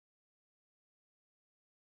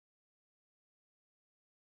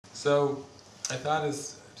So I thought,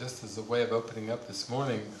 just as a way of opening up this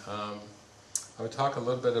morning, I would talk a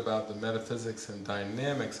little bit about the metaphysics and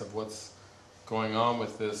dynamics of what's going on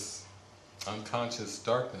with this unconscious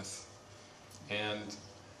darkness. And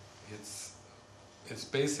it's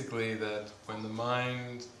basically that when the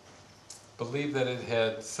mind believed that it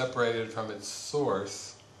had separated from its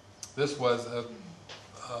source, this was a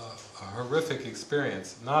horrific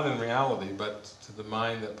experience, not in reality, but to the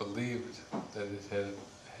mind that believed that it had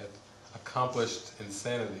accomplished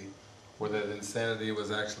insanity, or that insanity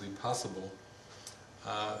was actually possible.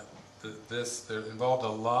 There involved a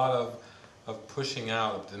lot of pushing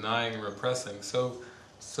out, of denying and repressing. So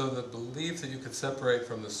the belief that you could separate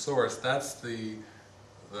from the source, that's the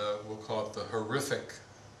we'll call it the horrific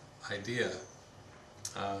idea.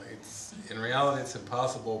 In reality it's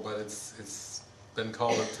impossible, but it's been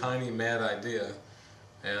called a tiny mad idea,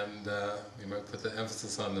 and you might put the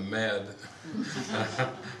emphasis on the mad.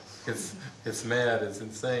 It's mad, it's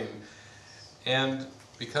insane. And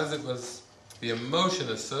because it was the emotion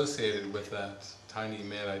associated with that tiny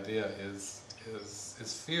mad idea is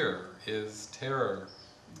fear, is terror.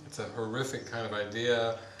 It's a horrific kind of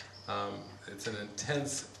idea. It's an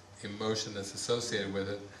intense emotion that's associated with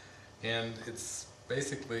it, and it's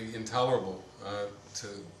basically intolerable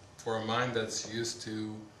for a mind that's used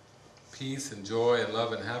to peace and joy and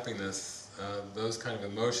love and happiness. Those kind of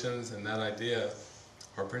emotions and that idea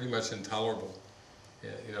are pretty much intolerable.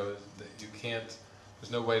 You know, you can't.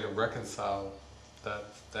 There's no way to reconcile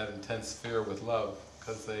that intense fear with love,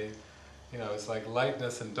 because it's like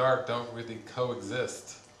lightness and dark don't really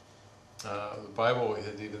coexist. The Bible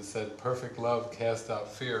had even said, perfect love casts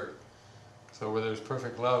out fear. So where there's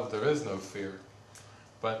perfect love, there is no fear.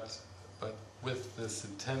 But with this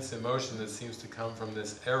intense emotion that seems to come from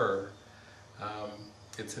this error,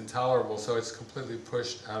 it's intolerable, so it's completely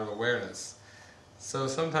pushed out of awareness. So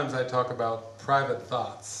sometimes I talk about private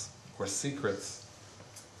thoughts or secrets.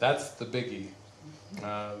 That's the biggie.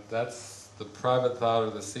 That's the private thought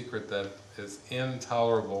or the secret that is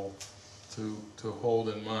intolerable to hold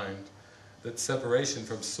in mind. That separation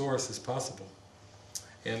from source is possible.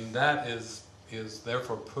 And that is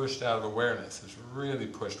therefore pushed out of awareness. It's really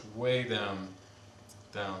pushed way down.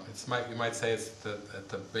 You might say it's at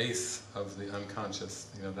the base of the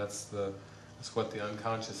unconscious. You know, that's what the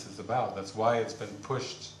unconscious is about. That's why it's been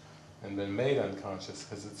pushed and been made unconscious,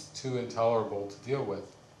 because it's too intolerable to deal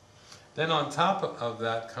with. Then on top of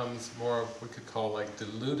that comes more, we could call like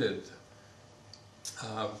diluted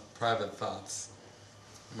private thoughts.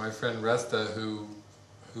 My friend Resta, who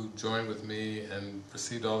joined with me and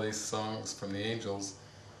received all these songs from the angels,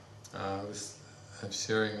 I'm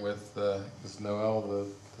sharing with Noelle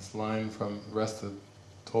this line from Resta.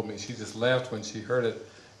 Told me she just laughed when she heard it.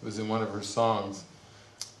 It was in one of her songs,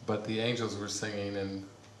 but the angels were singing,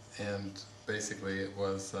 and basically it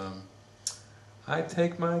was, I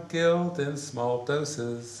take my guilt in small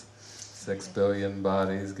doses, 6 billion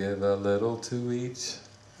bodies give a little to each.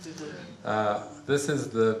 This is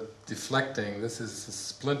the deflecting, this is the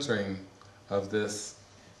splintering of this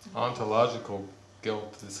ontological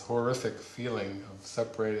guilt, this horrific feeling of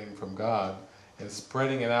separating from God, and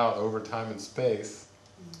spreading it out over time and space,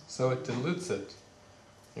 so it dilutes it,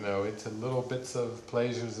 into little bits of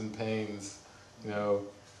pleasures and pains.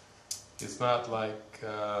 It's not like,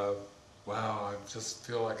 wow, I just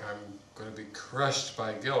feel like I'm going to be crushed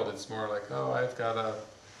by guilt. It's more like, oh, I've got a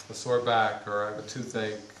sore back, or I have a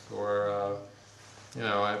toothache, or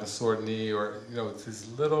I have a sore knee, or it's these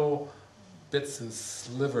little bits and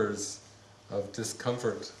slivers of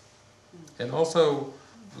discomfort, and also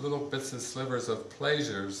little bits and slivers of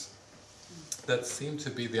pleasures that seem to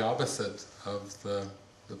be the opposite of the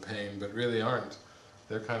pain, but really aren't.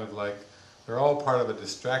 They're kind of like, they're all part of a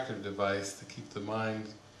distractive device to keep the mind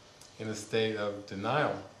in a state of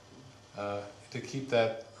denial, to keep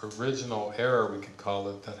that original error, we could call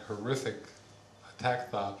it, that horrific attack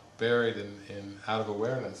thought buried in out of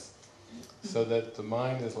awareness, so that the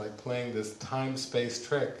mind is like playing this time-space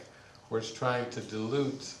trick where it's trying to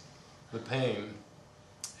dilute the pain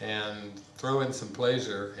and throw in some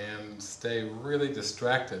pleasure and stay really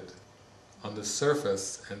distracted on the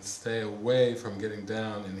surface and stay away from getting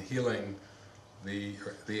down and healing the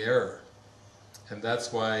error. And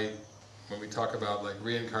that's why when we talk about like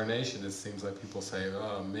reincarnation, it seems like people say,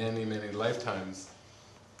 oh, many, many lifetimes.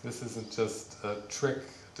 This isn't just a trick,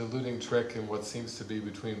 diluting trick in what seems to be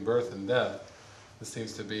between birth and death. This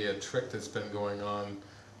seems to be a trick that's been going on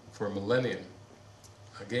for a millennium.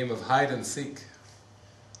 A game of hide and seek.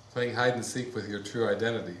 Playing hide and seek with your true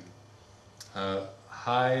identity.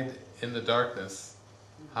 Hide in the darkness,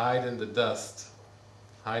 hide in the dust,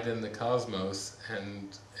 hide in the cosmos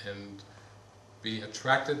and be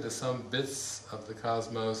attracted to some bits of the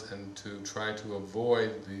cosmos and to try to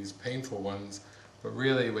avoid these painful ones, but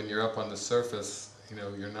really when you're up on the surface,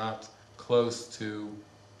 you're not close to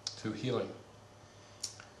healing.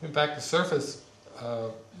 In fact, the surface,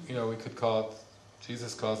 we could call it,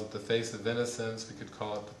 Jesus calls it the face of innocence, we could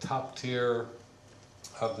call it the top tier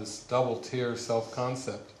of this double tier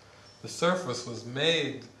self-concept. The surface was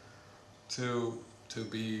made to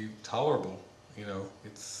be tolerable,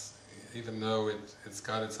 it's, even though it's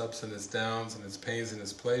got its ups and its downs and its pains and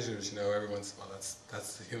its pleasures, everyone's, well,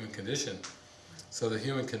 that's the human condition. So the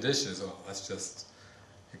human condition is, that's just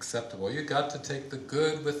acceptable. You've got to take the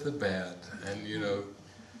good with the bad, and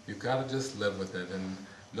you've got to just live with it, and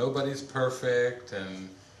nobody's perfect, and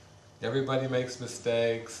everybody makes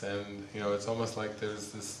mistakes, and it's almost like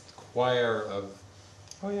there's this choir of,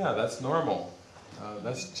 oh yeah, that's normal,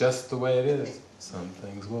 that's just the way it is. Some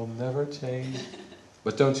things will never change.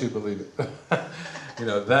 But don't you believe it.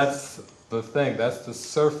 That's the thing, that's the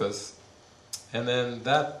surface. And then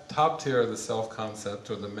that top tier of the self-concept,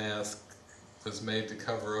 or the mask, was made to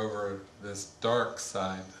cover over this dark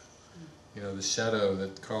side, the shadow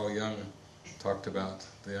that Carl Jung talked about,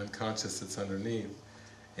 the unconscious that's underneath.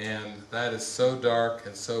 And that is so dark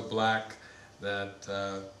and so black that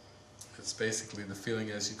it's basically, the feeling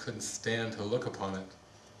is you couldn't stand to look upon it.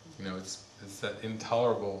 It's that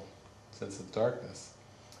intolerable sense of darkness.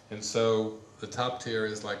 And so the top tier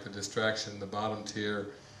is like the distraction, the bottom tier,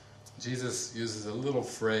 Jesus uses a little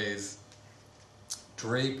phrase,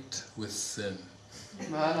 draped with sin. He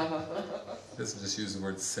doesn't just use the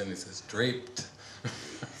word sin, he says draped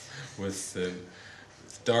with sin.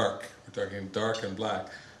 It's dark, we're talking dark and black.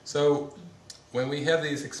 So when we have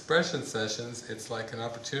these expression sessions, it's like an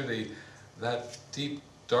opportunity, that deep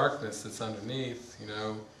darkness that's underneath,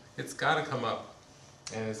 it's got to come up,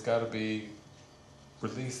 and it's got to be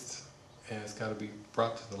released, and it's got to be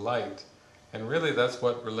brought to the light. And really that's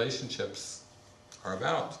what relationships are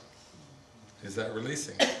about, is that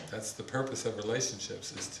releasing. That's the purpose of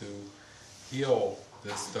relationships, is to heal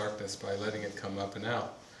this darkness by letting it come up and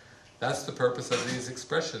out. That's the purpose of these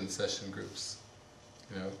expression session groups.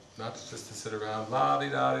 Not just to sit around,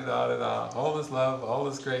 la-di-da-di-da-di-da, all this love, all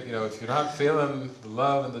this great, if you're not feeling the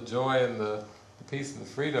love and the joy and the peace and the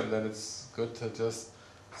freedom, then it's good to just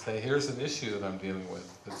say, here's an issue that I'm dealing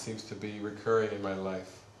with that seems to be recurring in my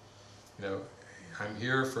life. I'm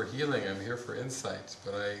here for healing, I'm here for insight,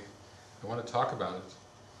 but I want to talk about it.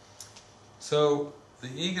 So the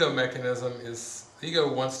ego mechanism is, the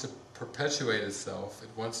ego wants to perpetuate itself, it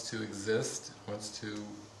wants to exist, it wants to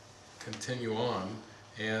continue on,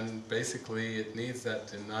 and basically it needs that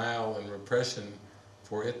denial and repression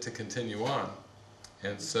for it to continue on.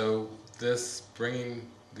 And so this, bringing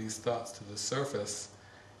these thoughts to the surface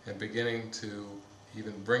and beginning to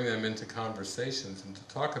even bring them into conversations and to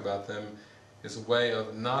talk about them, is a way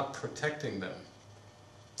of not protecting them.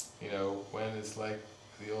 When it's like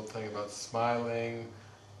the old thing about smiling,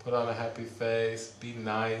 put on a happy face, be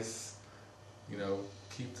nice,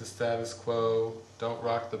 keep the status quo, don't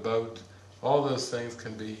rock the boat, all those things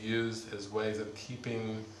can be used as ways of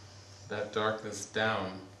keeping that darkness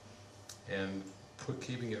down and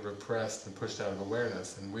keeping it repressed and pushed out of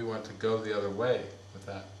awareness, and we want to go the other way with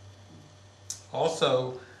that.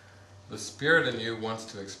 Also, the spirit in you wants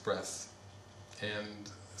to express, and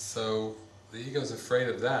so the ego's afraid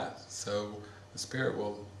of that, so the spirit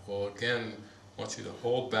will again want you to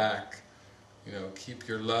hold back, keep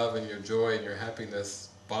your love and your joy and your happiness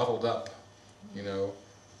bottled up,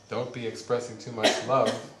 don't be expressing too much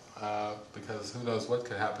love, because who knows what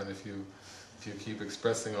could happen if you keep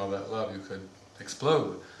expressing all that love. You could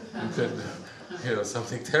explode, you could,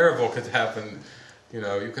 something terrible could happen,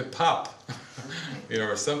 you could pop,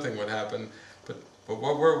 or something would happen. But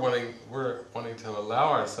what we're wanting to allow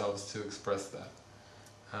ourselves to express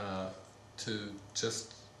that, to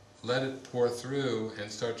just let it pour through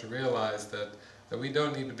and start to realize that we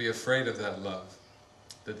don't need to be afraid of that love.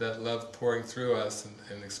 That love pouring through us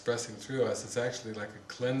and expressing through us is actually like a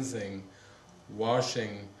cleansing,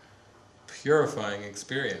 washing, purifying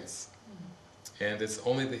experience. And it's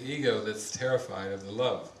only the ego that's terrified of the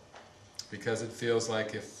love, because it feels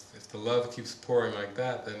like if the love keeps pouring like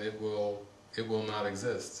that, then it will not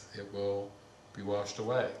exist. It will be washed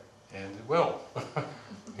away, and it will.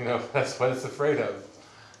 That's what it's afraid of,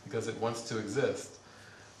 because it wants to exist.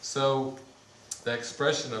 So the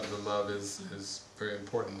expression of the love is very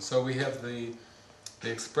important. So we have the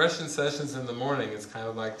expression sessions in the morning. It's kind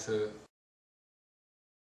of like to